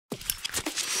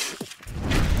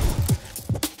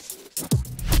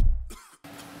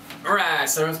Alright,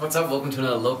 so what's up? Welcome to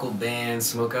another local band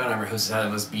Smokeout. I'm your host,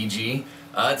 BG.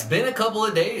 It's been a couple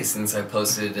of days since I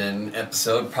posted an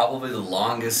episode, probably the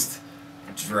longest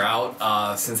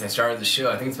drought since I started the show.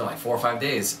 I think it's been like 4 or 5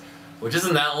 days, which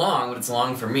isn't that long, but it's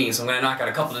long for me, so I'm going to knock out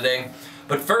a couple today.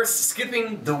 But first,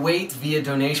 skipping the wait via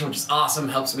donation, which is awesome,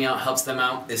 helps me out, helps them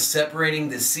out, is Separating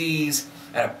the Seas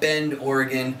out of Bend,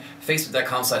 Oregon.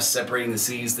 Facebook.com/Separating the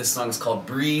Seas. This song is called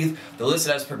Breathe. They're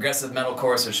listed as progressive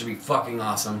metalcore, so it should be fucking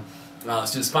awesome.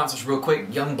 Let's do the sponsors real quick.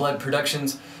 Youngblood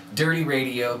Productions, Dirty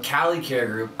Radio, Cali Care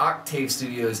Group, Octave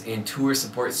Studios, and Tour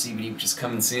Support CBD, which is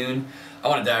coming soon. I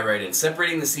want to dive right in.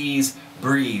 Separating the Seas,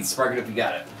 Breathe. Spark it up, you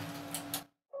got it.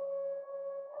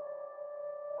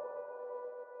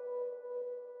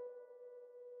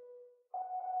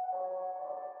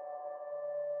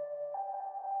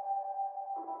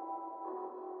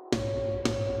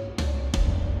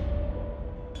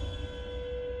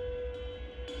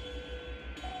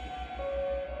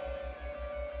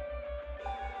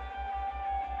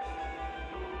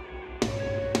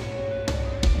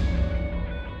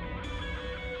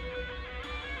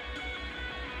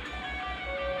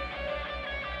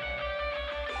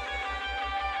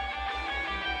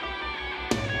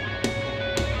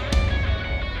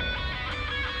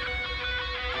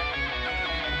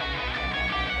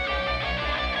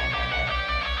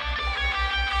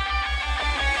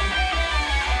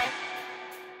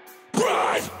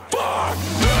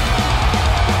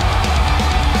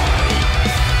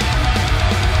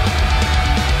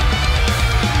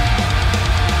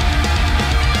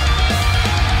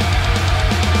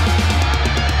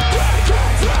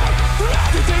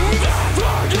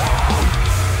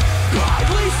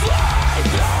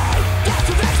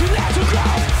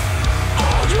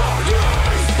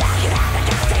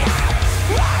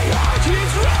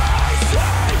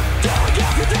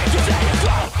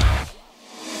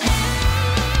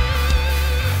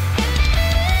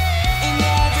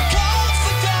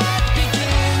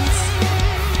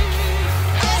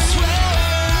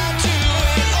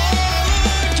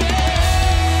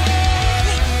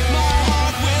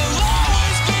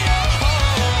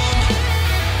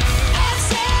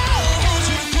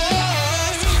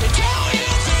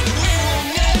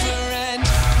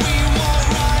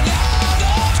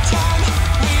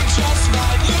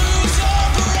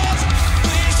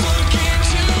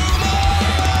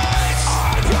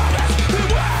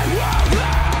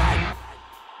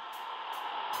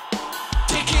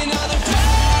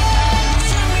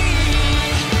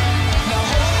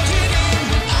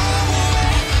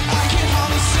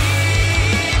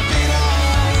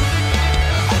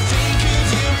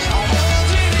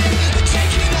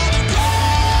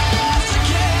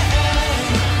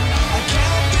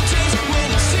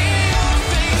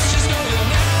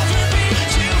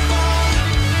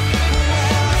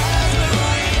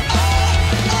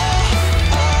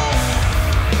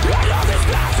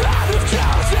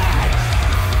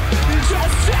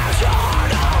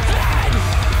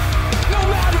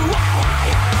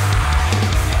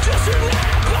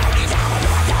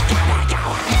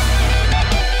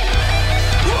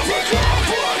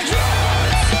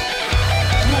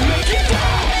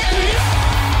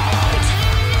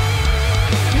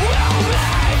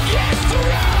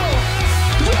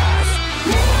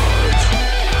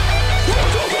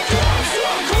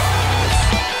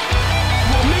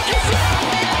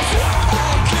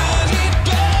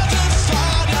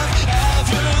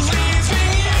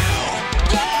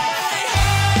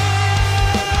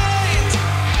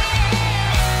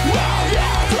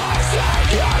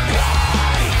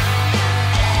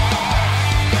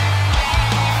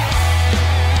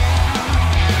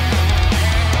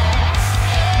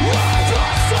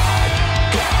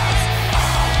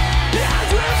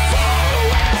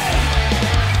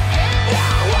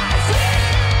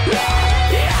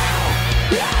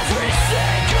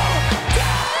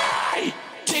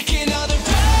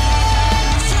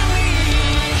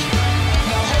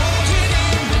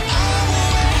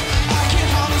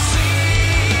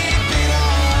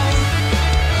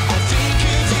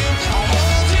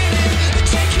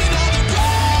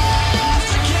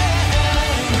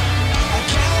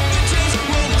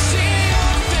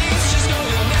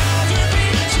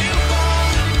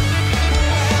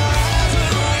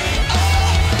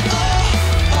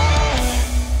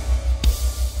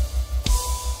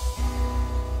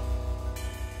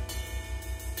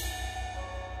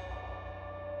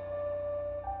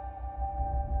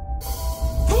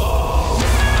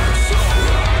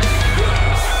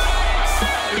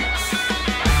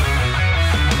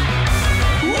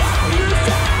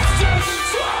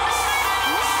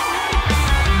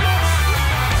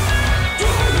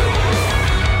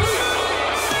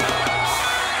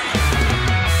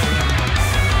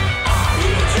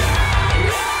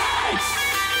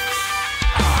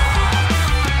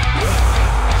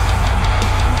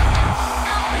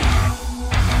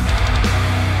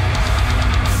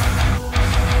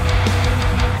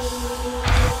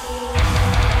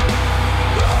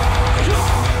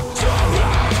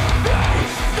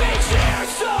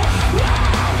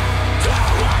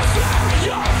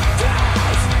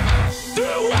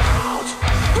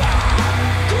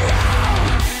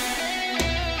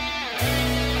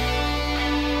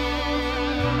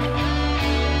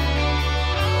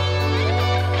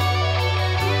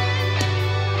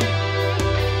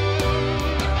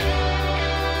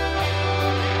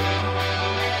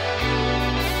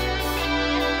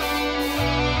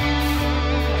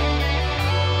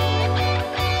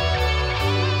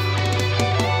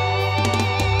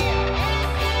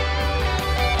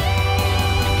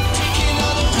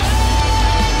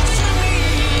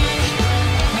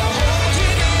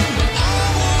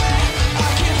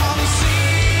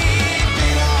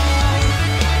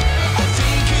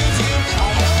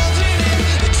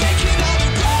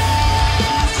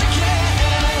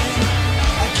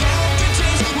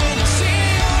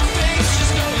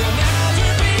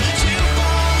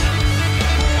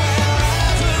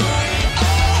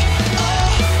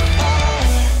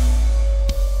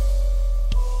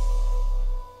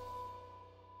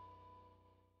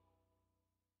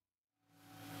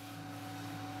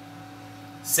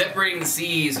 Separating the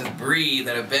Seas with Breathe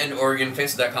out of Bend, Oregon.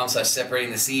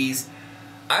 Facebook.com/separating the seas.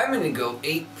 I'm going to go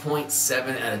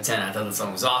 8.7 out of 10. I thought the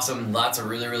song was awesome. Lots of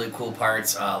really, really cool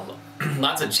parts.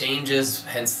 Lots of changes,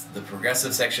 hence the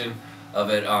progressive section of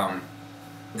it.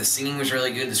 The singing was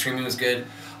really good. The screaming was good.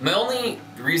 My only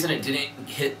reason it didn't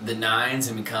hit the 9s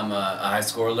and become a high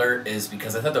score alert is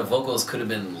because I thought the vocals could have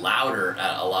been louder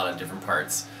at a lot of different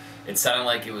parts. It sounded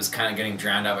like it was kind of getting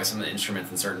drowned out by some of the instruments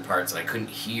in certain parts, and I couldn't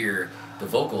hear the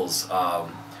vocals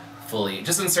fully.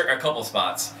 Just in a couple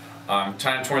spots.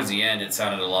 Towards the end, it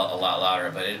sounded a lot louder,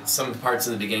 but some parts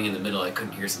in the beginning and the middle, I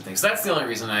couldn't hear some things. So that's the only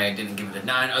reason I didn't give it a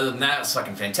 9. Other than that, it was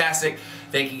fucking fantastic.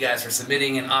 Thank you guys for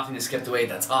submitting and opting to skip the wait.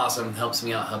 That's awesome. Helps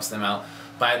me out, helps them out.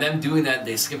 By them doing that,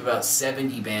 they skip about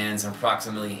 70 bands in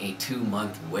approximately a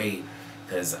 2-month wait.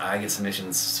 Because I get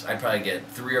submissions, I probably get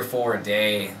 3 or 4 a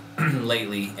day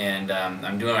lately, and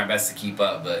I'm doing my best to keep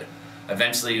up, but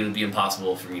eventually it'll be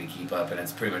impossible for me to keep up, and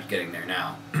it's pretty much getting there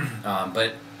now.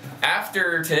 But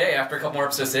after today, after a couple more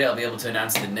episodes today, I'll be able to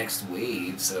announce the next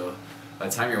wave, so by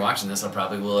the time you're watching this, I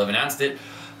probably will have announced it.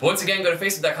 But once again, go to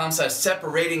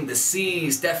Facebook.com/separating the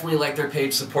seas. Definitely like their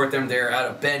page, support them. They're out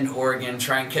of Bend, Oregon.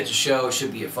 Try and catch a show. It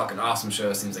should be a fucking awesome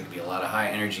show. Seems like it'd be a lot of high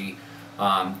energy.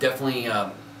 Definitely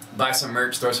buy some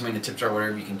merch, throw something in the tip jar,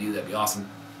 whatever you can do, that'd be awesome.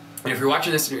 And if you're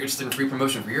watching this and you're interested in free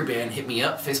promotion for your band, hit me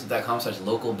up,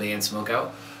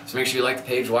 Facebook.com/localbandsmokeout. So make sure you like the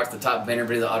page, watch the top banner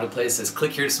video of the autoplay. It says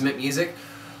click here to submit music.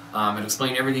 It'll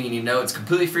explain everything you need to know. It's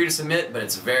completely free to submit, but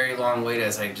it's a very long wait,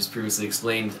 as I just previously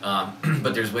explained.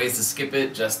 But there's ways to skip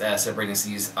it, just as Separating the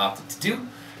Seas opted to do.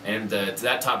 And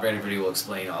that top banner video will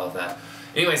explain all of that.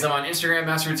 Anyways, I'm on Instagram,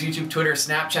 Masterwords, YouTube, Twitter,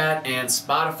 Snapchat, and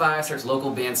Spotify. Search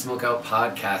Local Band Smokeout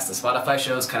Podcast. The Spotify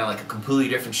show is kind of like a completely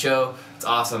different show. It's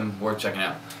awesome, worth checking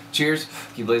out. Cheers,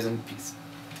 keep blazing, peace.